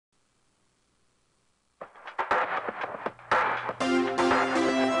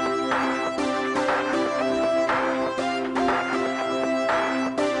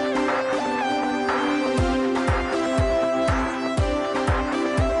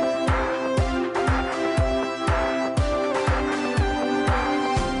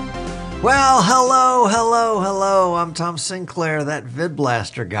Well, hello. I'm Tom Sinclair, that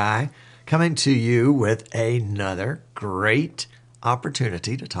VidBlaster guy, coming to you with another great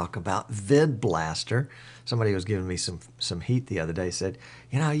opportunity to talk about VidBlaster. Somebody was giving me some heat the other day, said,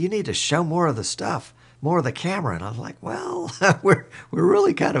 you need to show more of the stuff, more of the camera. And I was like, well, we're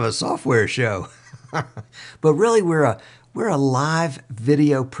really kind of a software show. But really, we're a live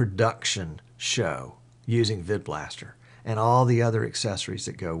video production show using VidBlaster and all the other accessories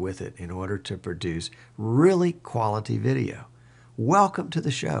that go with it in order to produce really quality video. Welcome to the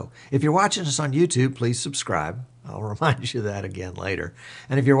show. If you're watching us on YouTube, please subscribe. I'll remind you of that again later.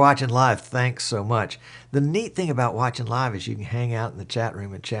 And if you're watching live, thanks so much. The neat thing about watching live is you can hang out in the chat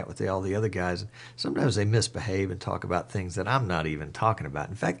room and chat with all the other guys. Sometimes they misbehave and talk about things that I'm not even talking about.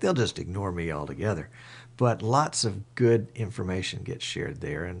 In fact, they'll just ignore me altogether. But lots of good information gets shared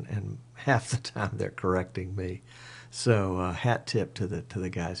there, and half the time they're correcting me. So hat tip to the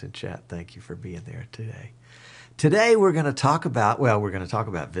guys in chat. Thank you for being there today. Today we're going to talk about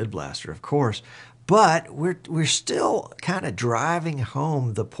VidBlaster, of course, but we're still kind of driving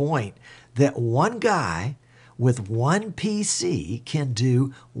home the point that one guy with one PC can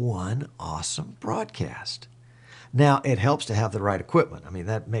do one awesome broadcast. Now, it helps to have the right equipment. I mean,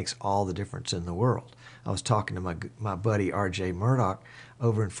 that makes all the difference in the world. I was talking to my buddy R.J. Murdoch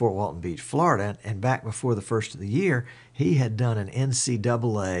over in Fort Walton Beach, Florida, and back before the first of the year, he had done an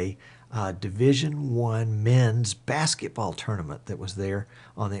NCAA Division I men's basketball tournament that was there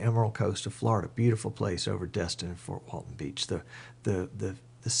on the Emerald Coast of Florida. Beautiful place over Destin and Fort Walton Beach. The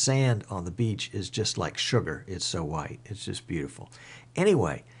sand on the beach is just like sugar. It's so white. It's just beautiful.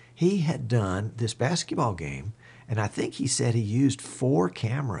 Anyway, he had done this basketball game, and I think he said he used 4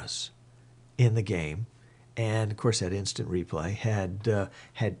 cameras in the game, and of course had instant replay,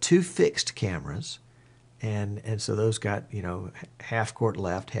 had 2 fixed cameras, and so those got half court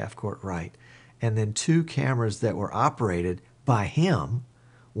left, half court right, and then 2 cameras that were operated by him,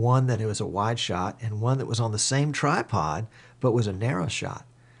 one that it was a wide shot and one that was on the same tripod but was a narrow shot.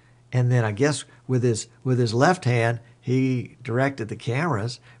 And then I guess with his left hand he directed the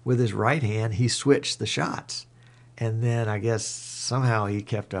cameras, with his right hand he switched the shots. And then I guess somehow he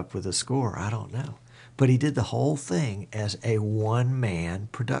kept up with the score. I don't know. But he did the whole thing as a one-man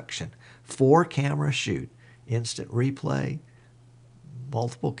production. 4-camera shoot, instant replay,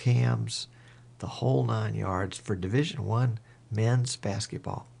 multiple cams, the whole 9 yards for Division I men's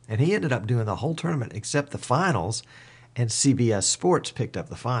basketball. And he ended up doing the whole tournament except the finals, and CBS Sports picked up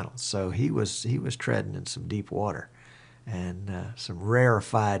the finals. So he was treading in some deep water and some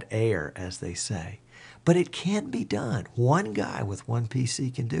rarefied air, as they say. But it can be done. One guy with one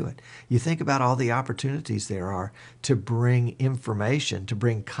PC can do it. You think about all the opportunities there are to bring information, to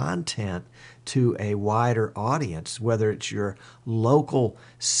bring content to a wider audience, whether it's your local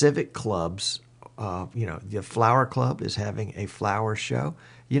civic clubs. The Flower Club is having a flower show.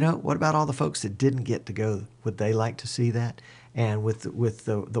 What about all the folks that didn't get to go? Would they like to see that? And with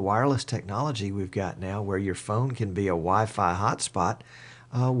the wireless technology we've got now, where your phone can be a Wi-Fi hotspot,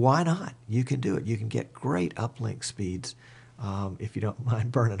 why not? You can do it. You can get great uplink speeds if you don't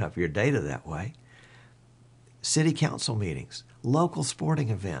mind burning up your data that way. City council meetings, local sporting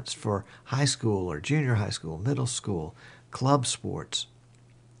events for high school or junior high school, middle school, club sports,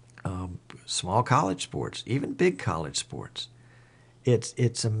 small college sports, even big college sports.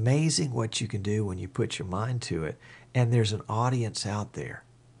 It's amazing what you can do when you put your mind to it. And there's an audience out there.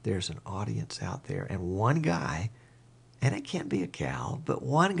 And one guy, and it can't be a gal, but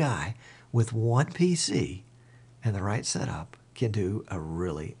one guy with one PC and the right setup can do a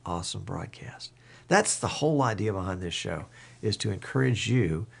really awesome broadcast. That's the whole idea behind this show, is to encourage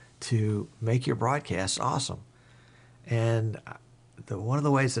you to make your broadcasts awesome. And one of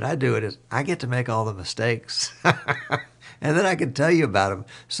the ways that I do it is I get to make all the mistakes. And then I can tell you about them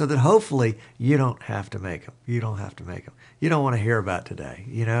so that hopefully you don't have to make them. You don't want to hear about today.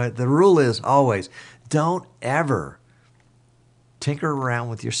 The rule is always don't ever tinker around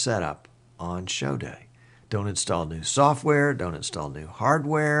with your setup on show day. Don't install new software. Don't install new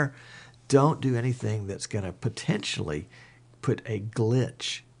hardware. Don't do anything that's going to potentially put a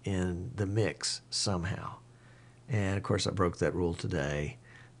glitch in the mix somehow. And of course, I broke that rule today.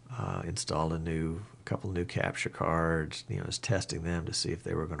 Installed a couple new capture cards. Was testing them to see if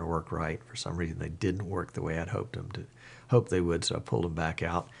they were going to work right. For some reason, they didn't work the way I'd hoped they would. So I pulled them back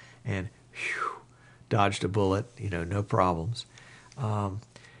out and dodged a bullet. No problems.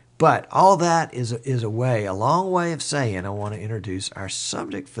 But all that is a long way of saying I want to introduce our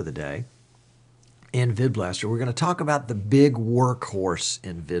subject for the day in VidBlaster. We're going to talk about the big workhorse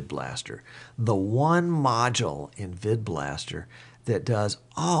in VidBlaster, the one module in VidBlaster that does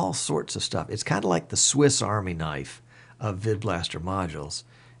all sorts of stuff. It's kind of like the Swiss Army knife of VidBlaster modules.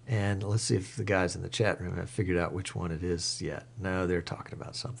 And let's see if the guys in the chat room have figured out which one it is yet. No, they're talking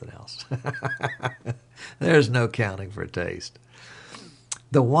about something else. There's no counting for taste.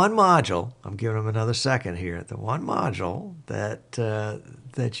 The one module, I'm giving them another second here, the one module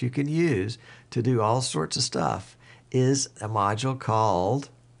that you can use to do all sorts of stuff is a module called,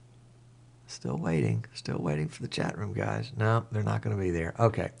 still waiting for the chat room, guys. No, they're not going to be there.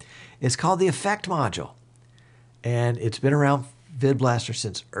 Okay. It's called the Effect module. And it's been around VidBlaster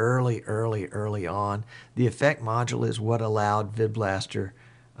since early on. The Effect module is what allowed VidBlaster.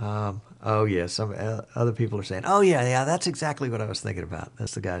 Oh, yeah, some other people are saying, oh, yeah, that's exactly what I was thinking about.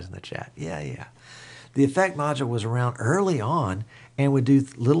 That's the guys in the chat. Yeah. The Effect module was around early on and would do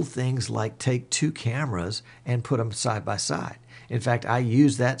little things like take two cameras and put them side by side. In fact, I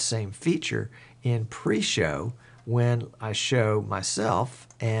use that same feature in pre-show when I show myself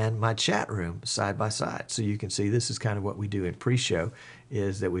and my chat room side by side. So you can see this is kind of what we do in pre-show,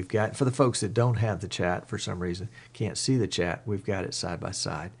 is that we've got, for the folks that don't have the chat for some reason, can't see the chat, we've got it side by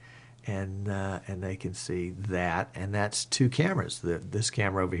side. And they can see that, and that's two cameras. This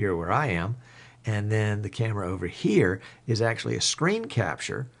camera over here where I am, and then the camera over here is actually a screen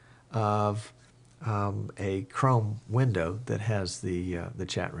capture of a Chrome window that has the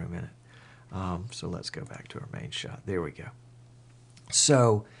chat room in it. So let's go back to our main shot. There we go.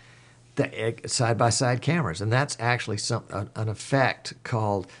 So the side-by-side cameras, and that's actually an effect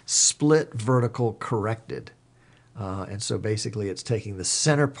called split vertical corrected. And so basically it's taking the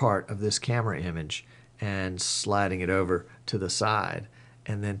center part of this camera image and sliding it over to the side,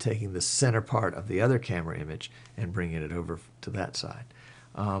 and then taking the center part of the other camera image and bringing it over to that side.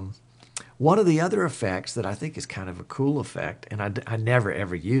 One of the other effects that I think is kind of a cool effect, and I never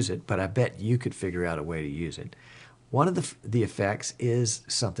ever use it, but I bet you could figure out a way to use it. One of the effects is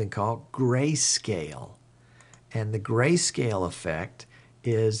something called grayscale. And the grayscale effect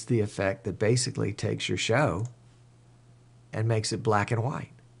is the effect that basically takes your show and makes it black and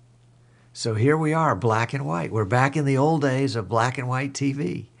white. So here we are, black and white. We're back in the old days of black and white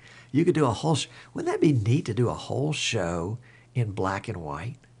TV. You could do a whole, wouldn't that be neat to do a whole show in black and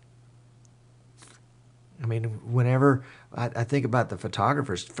white? I mean, whenever I think about the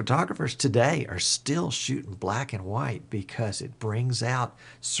photographers today are still shooting black and white because it brings out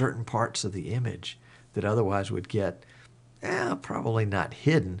certain parts of the image that otherwise would get, probably not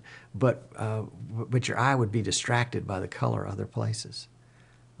hidden, but your eye would be distracted by the color other places.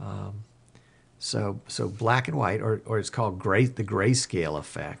 So black and white, or it's called the grayscale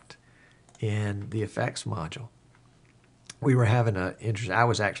effect in the effects module. We were having an interest. I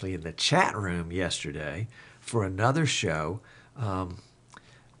was actually in the chat room yesterday for another show.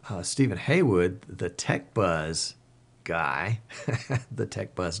 Stephen Haywood, the Tech Buzz guy, the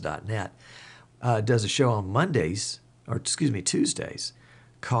techbuzz.net, does a show on Tuesdays,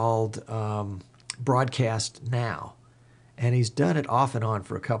 called Broadcast Now. And he's done it off and on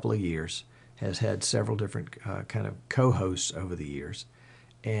for a couple of years, has had several different kind of co-hosts over the years.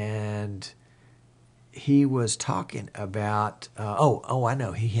 And he was talking about, I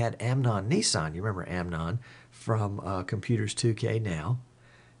know, he had Amnon Nissan. You remember Amnon from Computers 2K Now.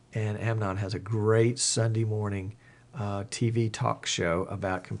 And Amnon has a great Sunday morning TV talk show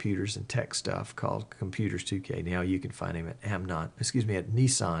about computers and tech stuff called Computers 2K Now. You can find him at at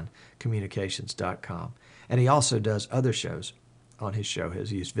NissanCommunications.com. And he also does other shows on his show.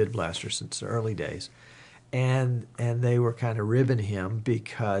 He's used VidBlaster since the early days. And they were kind of ribbing him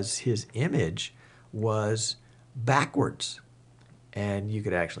because his image was backwards. And you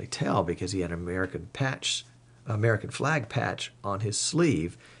could actually tell because he had an American flag patch on his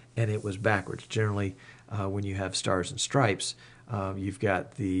sleeve, and it was backwards. Generally, when you have stars and stripes, you've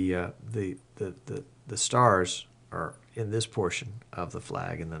got the stars are in this portion of the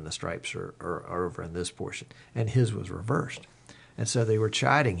flag, and then the stripes are over in this portion. And his was reversed. And so they were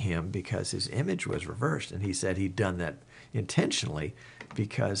chiding him because his image was reversed. And he said he'd done that intentionally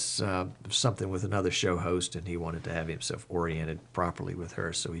because something with another show host, and he wanted to have himself oriented properly with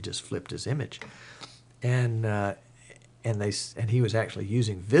her, so he just flipped his image. And he was actually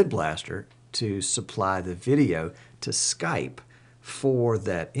using VidBlaster to supply the video to Skype for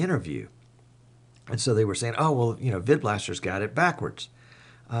that interview. And so they were saying, oh, well, VidBlaster's got it backwards.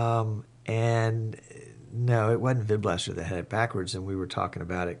 And no, it wasn't VidBlaster that had it backwards, and we were talking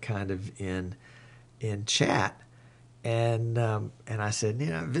about it kind of in chat. And I said,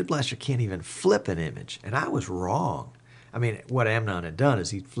 VidBlaster can't even flip an image. And I was wrong. I mean, what Amnon had done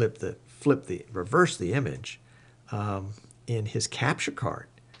is he reversed the image in his capture card.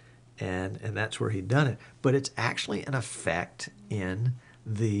 And that's where he'd done it. But it's actually an effect in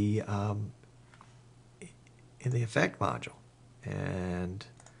the effect module. And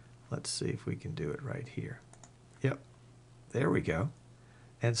let's see if we can do it right here. Yep, there we go.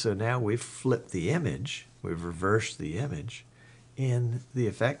 And so now we've flipped the image, we've reversed the image in the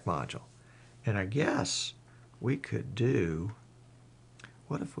effect module. And I guess we could do,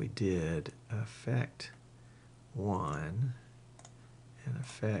 what if we did effect 1 and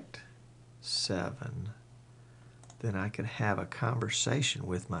effect 7? Then I could have a conversation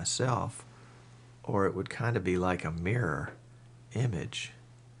with myself, or it would kind of be like a mirror image.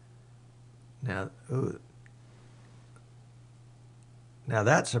 Now, ooh, now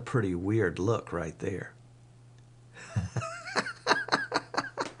that's a pretty weird look right there.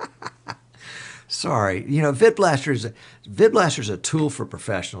 Sorry, you know, VidBlaster is a tool for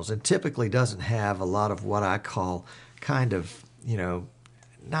professionals, and typically doesn't have a lot of what I call kind of, you know,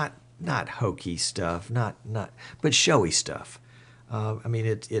 not hokey stuff, but showy stuff. I mean,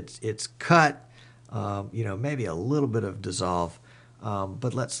 it's cut, you know, maybe a little bit of dissolve,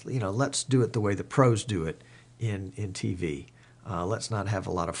 but let's do it the way the pros do it in TV. Let's not have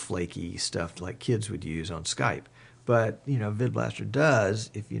a lot of flaky stuff like kids would use on Skype. But, you know, VidBlaster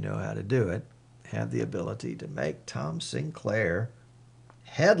does, if you know how to do it, have the ability to make Tom Sinclair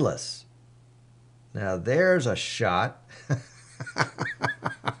headless. Now there's a shot.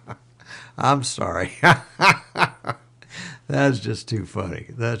 I'm sorry. That's just too funny.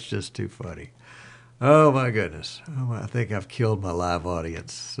 That's just too funny. Oh my goodness. Oh, I think I've killed my live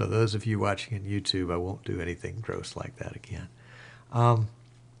audience. So those of you watching on YouTube, I won't do anything gross like that again.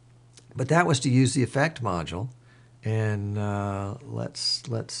 But that was to use the effect module. And let's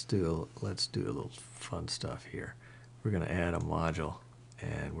do a little fun stuff here. We're going to add a module,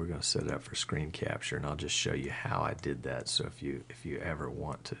 and we're going to set it up for screen capture, and I'll just show you how I did that. So if you ever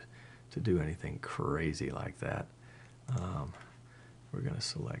want to do anything crazy like that, we're going to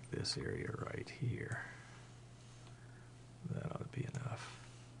select this area right here. That ought to be enough.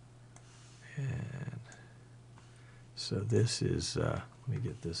 And so this is let me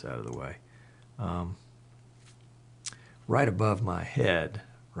get this out of the way. Right above my head,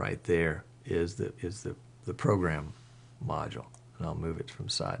 right there, is the program module, and I'll move it from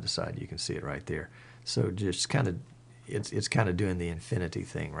side to side. You can see it right there. So just kind of, it's kind of doing the infinity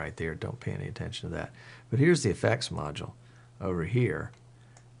thing right there. Don't pay any attention to that. But here's the effects module over here,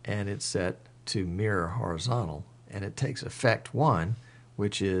 and it's set to mirror horizontal, and it takes effect 1,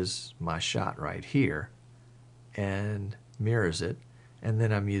 which is my shot right here, and mirrors it. And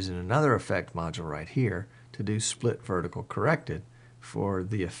then I'm using another effect module right here to do split vertical corrected for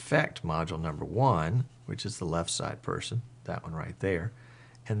the effect module number 1, which is the left side person, that one right there,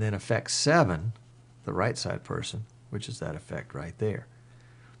 and then effect 7, the right side person, which is that effect right there.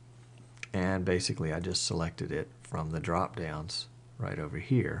 And basically I just selected it from the drop downs right over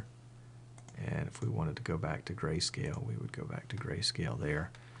here, and if we wanted to go back to grayscale, we would go back to grayscale there.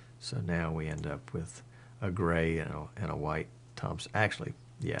 So now we end up with a gray and a white Thompson. Actually,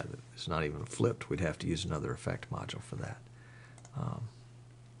 yeah, it's not even flipped. We'd have to use another effect module for that.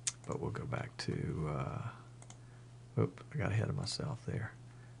 But we'll go back to, oop, I got ahead of myself there.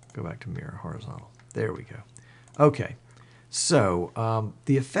 Go back to mirror horizontal. There we go. Okay, so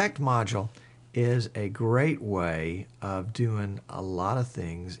the effect module is a great way of doing a lot of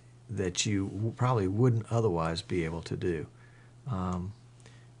things that you probably wouldn't otherwise be able to do. And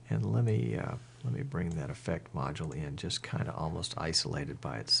let me bring that effect module in, just kind of almost isolated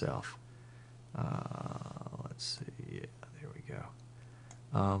by itself. Let's see, yeah, there we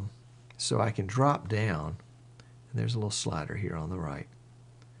go. So I can drop down, and there's a little slider here on the right,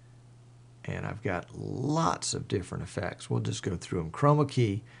 and I've got lots of different effects. We'll just go through them. Chroma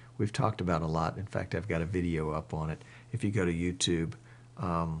key, we've talked about a lot. In fact, I've got a video up on it. If you go to YouTube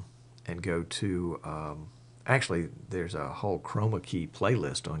and go to, actually, there's a whole chroma key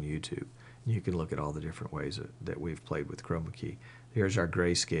playlist on YouTube. You can look at all the different ways that we've played with chroma key. Here's our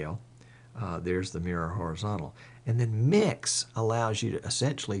grayscale. There's the mirror horizontal. And then mix allows you to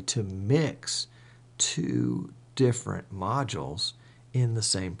essentially to mix two different modules in the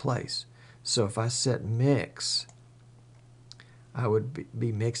same place. So if I set mix, I would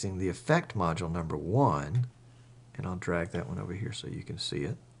be mixing the effect module number 1, and I'll drag that one over here so you can see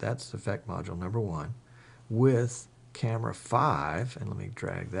it. That's effect module number 1 with camera 5, and let me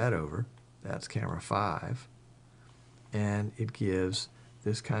drag that over. That's camera 5, and it gives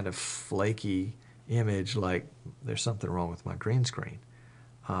this kind of flaky image like there's something wrong with my green screen.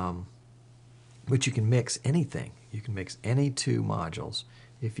 But you can mix anything. You can mix any two modules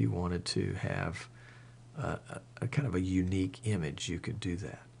if you wanted to have a kind of a unique image. You could do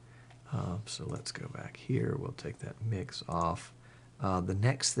that. So let's go back here. We'll take that mix off. The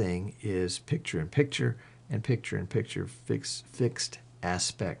next thing is picture-in-picture and picture-in-picture fixed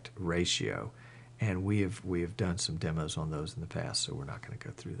aspect ratio. And we have done some demos on those in the past, so we're not going to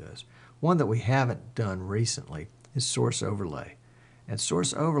go through those. One that we haven't done recently is source overlay. And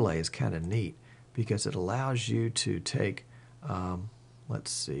source overlay is kind of neat because it allows you to take, let's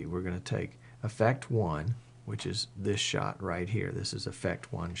see, we're going to take effect 1, which is this shot right here. This is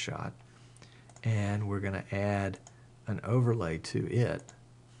effect 1 shot. And we're going to add an overlay to it.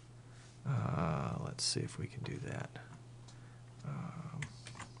 Let's see if we can do that.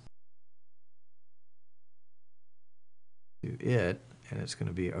 To it, and it's going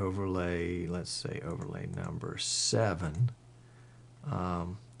to be overlay, let's say overlay number 7.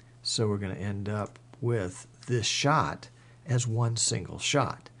 So we're going to end up with this shot as one single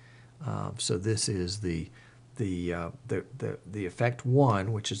shot. So this is the effect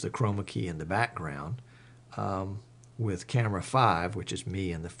 1, which is the chroma key in the background, with camera 5, which is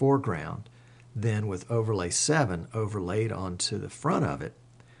me in the foreground, then with overlay 7 overlaid onto the front of it,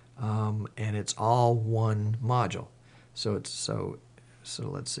 and it's all one module. So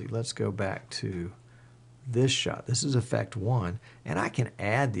let's see. Let's go back to this shot. This is effect 1, and I can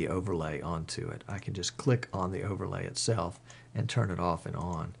add the overlay onto it. I can just click on the overlay itself and turn it off and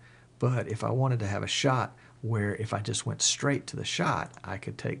on. But if I wanted to have a shot where if I just went straight to the shot, I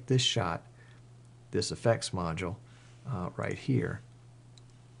could take this shot, this effects module right here,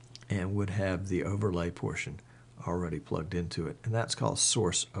 and would have the overlay portion already plugged into it. And that's called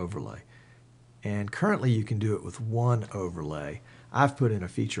source overlay. And currently you can do it with one overlay. I've put in a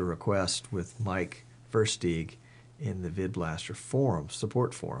feature request with Mike Versteeg in the VidBlaster forum,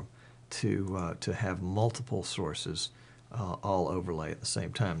 support forum, to have multiple sources all overlay at the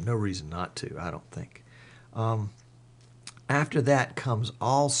same time. No reason not to, I don't think. After that comes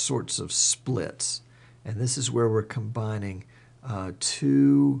all sorts of splits. And this is where we're combining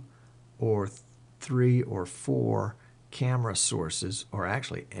 2 or 3 or 4 camera sources, or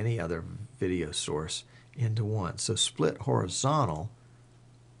actually any other video source, into one. So split horizontal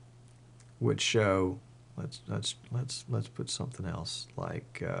would show, let's put something else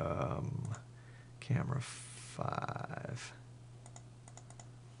like camera 5.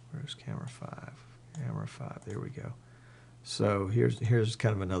 Where's camera 5? Camera 5, there we go. So here's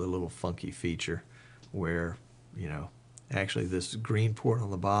kind of another little funky feature where, you know, actually this green port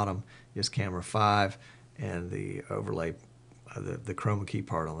on the bottom is camera 5, and the overlay, the chroma key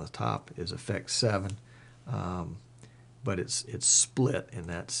part on the top is effect 7, but it's split in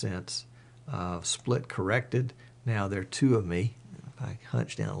that sense. Split corrected. Now there are 2 of me. If I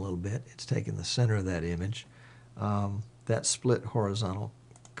hunch down a little bit, it's taking the center of that image. That's split horizontal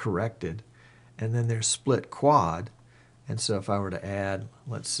corrected, and then there's split quad. And so if I were to add,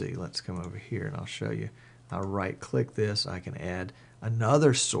 let's see, let's come over here and I'll show you. I'll right click this. I can add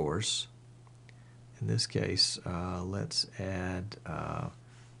another source. In this case, let's add,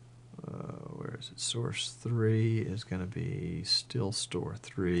 where is it? Source 3 is going to be still store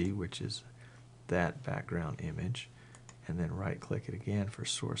 3, which is that background image. And then right click it again for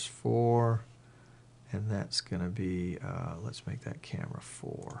source 4. And that's going to be, let's make that camera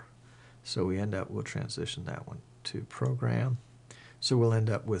 4. So we end up, we'll transition that one to program. So we'll end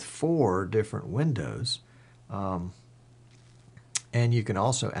up with 4 different windows. And you can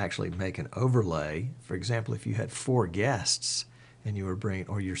also actually make an overlay. For example, if you had 4 guests and you were bringing,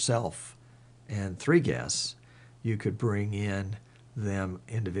 or yourself and 3 guests, you could bring in them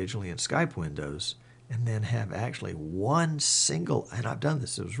individually in Skype windows and then have actually one single, and I've done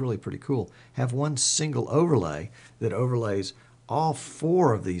this, it was really pretty cool, have one single overlay that overlays all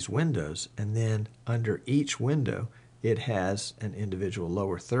 4 of these windows, and then under each window it has an individual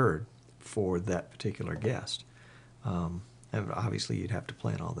lower third for that particular guest. And obviously you'd have to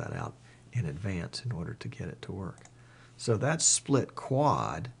plan all that out in advance in order to get it to work. So that's split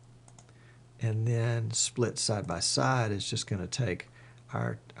quad, and then split side by side is just going to take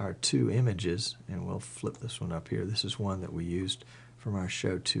our 2 images, and we'll flip this one up here. This is one that we used from our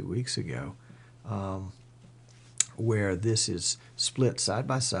show 2 weeks ago, where this is split side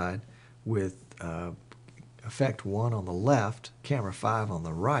by side with effect 1 on the left, camera 5 on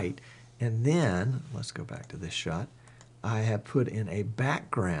the right, and then, let's go back to this shot, I have put in a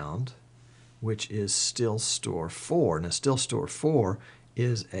background, which is still store 4. Now still store 4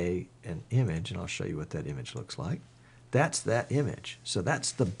 is an image, and I'll show you what that image looks like. That's that image. So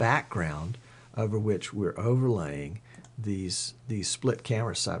that's the background over which we're overlaying these split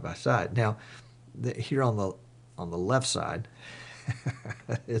cameras side by side. Now, here on the left side,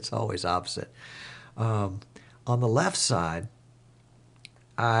 it's always opposite. On the left side,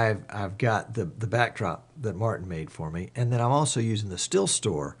 I've got the backdrop that Martin made for me, and then I'm also using the still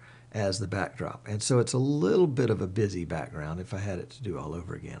store as the backdrop. And so it's a little bit of a busy background. If I had it to do all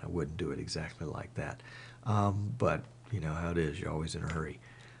over again, I wouldn't do it exactly like that. But you know how it is, you're always in a hurry.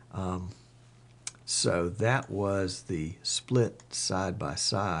 So that was the split side by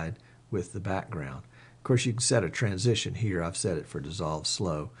side with the background. Of course, you can set a transition here. I've set it for dissolve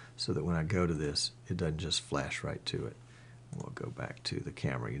slow so that when I go to this, it doesn't just flash right to it. We'll go back to the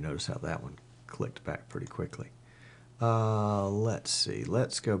camera. You notice how that one clicked back pretty quickly. Let's see.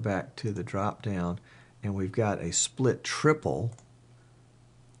 Let's go back to the drop down, and we've got a split triple.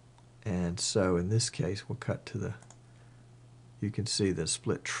 And so in this case, we'll cut to the, you can see the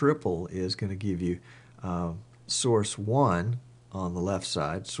split triple is going to give you source 1 on the left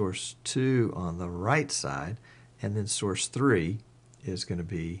side, source 2 on the right side, and then source 3 is going to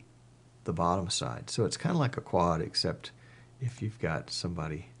be the bottom side. So it's kind of like a quad, except if you've got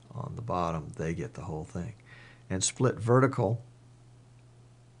somebody on the bottom, they get the whole thing. And split vertical,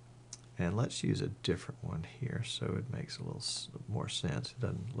 and let's use a different one here so it makes a little more sense. It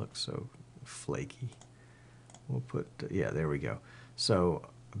doesn't look so flaky. We'll put, yeah, there we go. So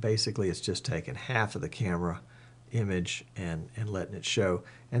basically it's just taking half of the camera image and letting it show.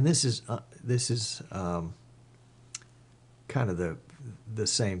 And this is kind of the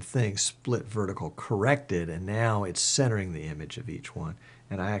same thing, split vertical corrected, and now it's centering the image of each one.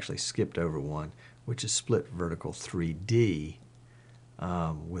 And I actually skipped over one, which is split vertical 3D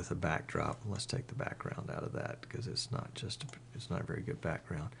with a backdrop. Let's take the background out of that because it's not a very good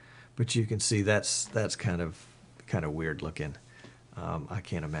background. But you can see that's kind of weird looking. I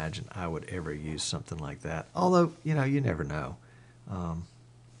can't imagine I would ever use something like that. Although, you know, you never know.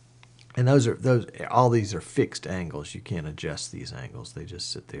 And all these are fixed angles. You can't adjust these angles. They just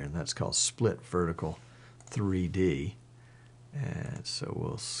sit there, and that's called split vertical 3D. And so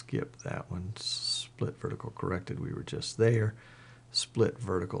we'll skip that one. Split vertical corrected, we were just there. Split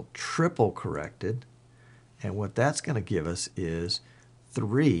vertical triple corrected. And what that's going to give us is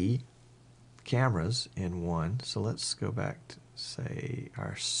 3 cameras in one. So let's go back to, say,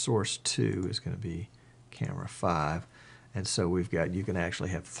 our source 2 is going to be camera 5. And so we've got, you can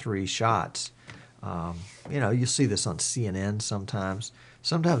actually have 3 shots. You know, you see this on CNN sometimes.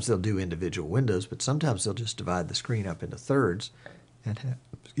 Sometimes they'll do individual windows, but sometimes they'll just divide the screen up into thirds and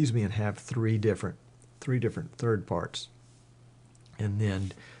have 3 different third parts. And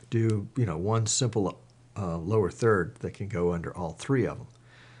then do, you know, one simple lower third that can go under all 3 of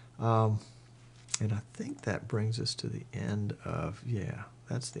them. And I think that brings us to the end of, yeah,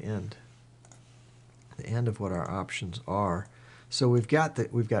 that's the end. The end of what our options are. So we've got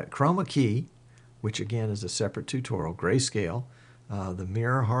chroma key, which again is a separate tutorial, grayscale, the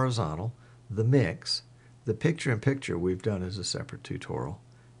mirror horizontal, the mix, the picture-in-picture we've done as a separate tutorial,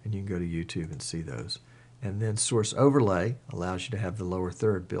 and you can go to YouTube and see those. And then source overlay allows you to have the lower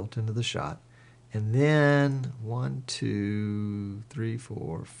third built into the shot. And then 1, 2, 3,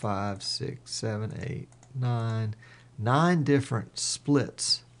 4, 5, 6, 7, 8, 9 different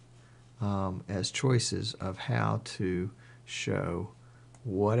splits as choices of how to show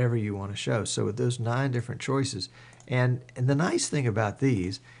whatever you want to show. So with those 9 different choices, and the nice thing about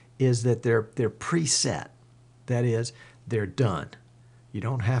these is that they're preset. That is, they're done. You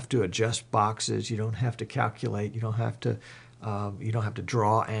don't have to adjust boxes. You don't have to calculate. You don't have to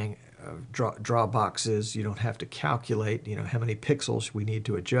draw boxes. You don't have to calculate, you know, how many pixels we need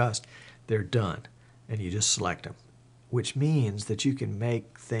to adjust. They're done, and you just select them, which means that you can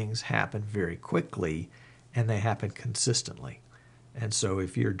make things happen very quickly, and they happen consistently. And so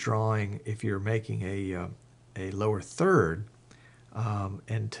if you're making a lower third,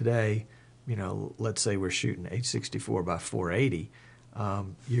 and today, you know, let's say we're shooting 864 by 480,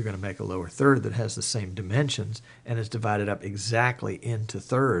 you're going to make a lower third that has the same dimensions and is divided up exactly into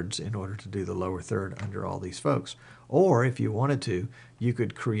thirds in order to do the lower third under all these folks. Or if you wanted to, you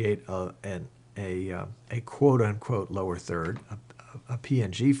could create a quote-unquote lower third, a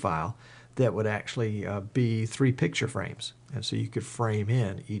PNG file that would actually be 3 picture frames. And so you could frame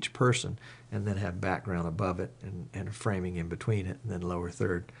in each person and then have background above it and framing in between it, and then lower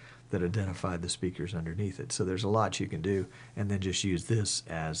third that identified the speakers underneath it. So there's a lot you can do, and then just use this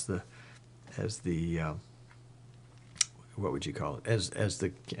as the what would you call it? As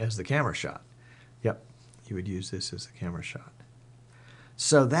the camera shot. Yep, you would use this as the camera shot.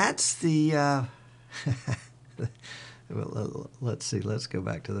 So that's the well, let's see. Let's go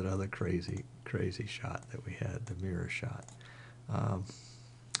back to that other crazy shot that we had, the mirror shot. Oh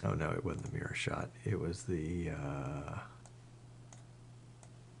no, it wasn't the mirror shot. It was the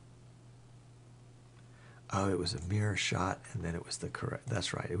Oh, it was a mirror shot, and then it was the correct.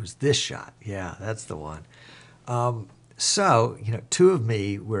 That's right. It was this shot. Yeah, that's the one. So, two of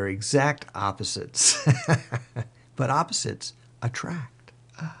me were exact opposites, but opposites attract.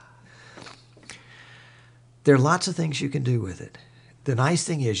 There are lots of things you can do with it. The nice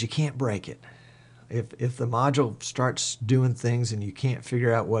thing is you can't break it. If the module starts doing things and you can't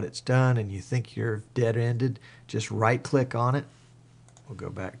figure out what it's done and you think you're dead-ended, just right-click on it. We'll go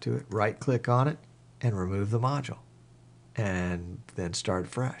back to it. Right-click on it and remove the module. And then start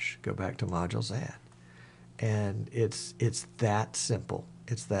fresh. Go back to Modules Add. And it's that simple.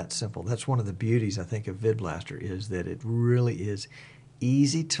 It's that simple. That's one of the beauties, I think, of VidBlaster, is that it really is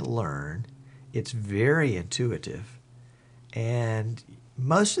easy to learn. It's very intuitive. And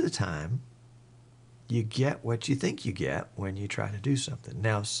most of the time, you get what you think you get when you try to do something.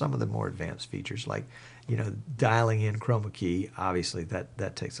 Now, some of the more advanced features, like dialing in chroma key, obviously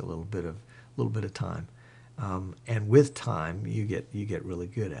that takes a little bit of time, and with time you get really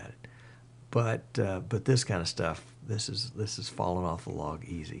good at it. But this kind of stuff, this is falling off the log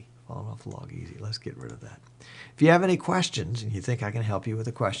easy. Let's get rid of that. If you have any questions and you think I can help you with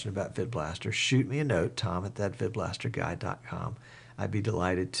a question about VidBlaster, shoot me a note, tom@thatvidblasterguy.com. I'd be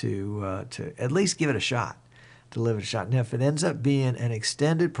delighted to at least give it a shot, Now, if it ends up being an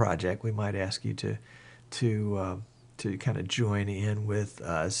extended project, we might ask you to kind of join in with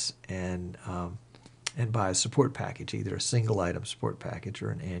us and buy a support package, either a single item support package or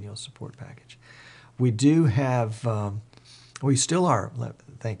an annual support package. We do have, we still are.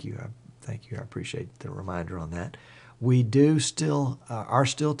 Thank you. I appreciate the reminder on that. We do still are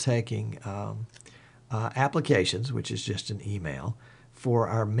still taking applications, which is just an email, for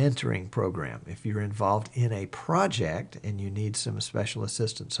our mentoring program. If you're involved in a project and you need some special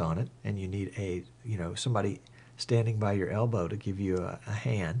assistance on it, and you need somebody standing by your elbow to give you a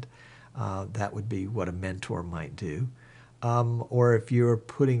hand, that would be what a mentor might do. Or if you're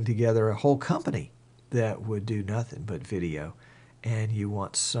putting together a whole company that would do nothing but video, and you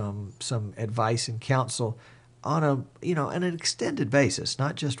want some advice and counsel on an extended basis,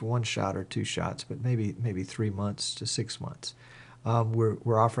 not just one shot or two shots, but maybe 3 months to 6 months.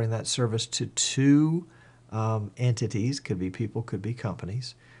 We're offering that service to two entities, could be people, could be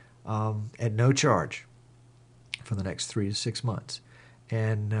companies, at no charge for the next 3 to 6 months.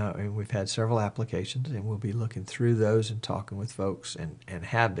 And we've had several applications, and we'll be looking through those and talking with folks, and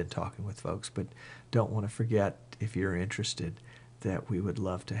have been talking with folks, but don't want to forget, if you're interested, that we would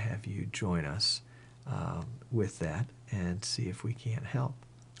love to have you join us with that and see if we can't help.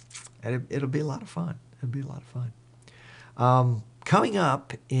 And it'll be a lot of fun. Coming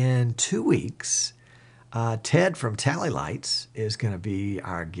up in 2 weeks, Ted from Tally Lights is going to be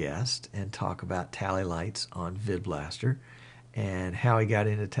our guest and talk about Tally Lights on VidBlaster and how he got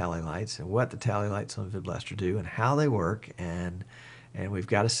into Tally Lights and what the Tally Lights on VidBlaster do and how they work. And we've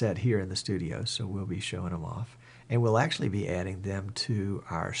got a set here in the studio, so we'll be showing them off. And we'll actually be adding them to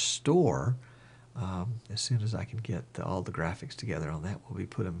our store. As soon as I can get all the graphics together on that, we'll be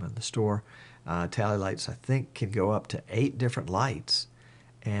putting them in the store. Tally Lights, I think, can go up to 8 different lights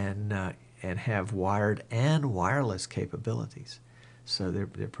and have wired and wireless capabilities. So they're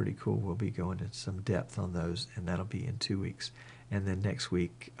pretty cool. We'll be going into some depth on those, and that'll be in 2 weeks. And then next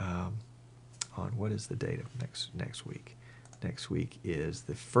week, on what is the date of next week? Next week is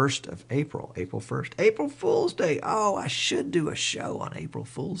the 1st of April, April 1st. April Fool's Day. Oh, I should do a show on April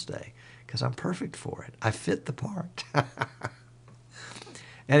Fool's Day because I'm perfect for it. I fit the part.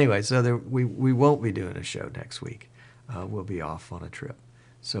 Anyway, so we won't be doing a show next week. We'll be off on a trip.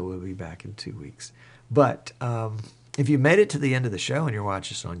 So we'll be back in 2 weeks. But if you made it to the end of the show and you're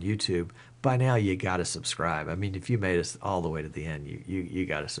watching us on YouTube, by now you got to subscribe. I mean, if you made us all the way to the end, you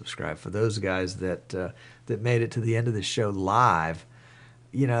got to subscribe. For those guys that made it to the end of the show live,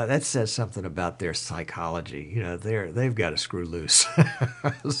 that says something about their psychology. They've got to screw loose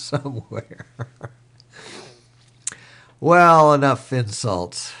somewhere. Well, enough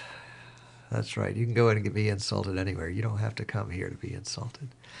insults. That's right. You can go in and be insulted anywhere. You don't have to come here to be insulted.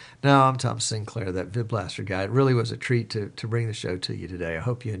 No, I'm Tom Sinclair, that VidBlaster guy. It really was a treat to bring the show to you today. I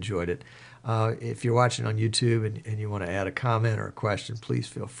hope you enjoyed it. If you're watching on YouTube and you want to add a comment or a question, please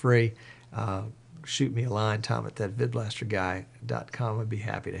feel free. Shoot me a line, tom@thatvidblasterguy.com. I'd be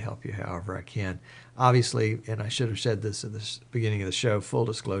happy to help you however I can. Obviously, and I should have said this at the beginning of the show, full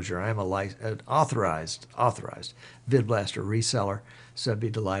disclosure, I am an authorized VidBlaster reseller, so I'd be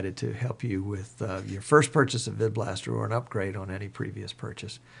delighted to help you with your first purchase of VidBlaster or an upgrade on any previous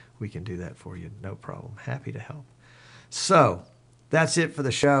purchase. We can do that for you, no problem. Happy to help. So that's it for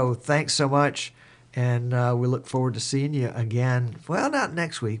the show. Thanks so much, and we look forward to seeing you again. Well, not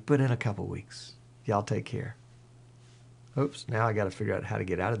next week, but in a couple weeks. Y'all take care. Oops, now I got to figure out how to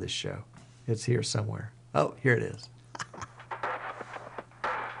get out of this show. It's here somewhere. Oh, here it is.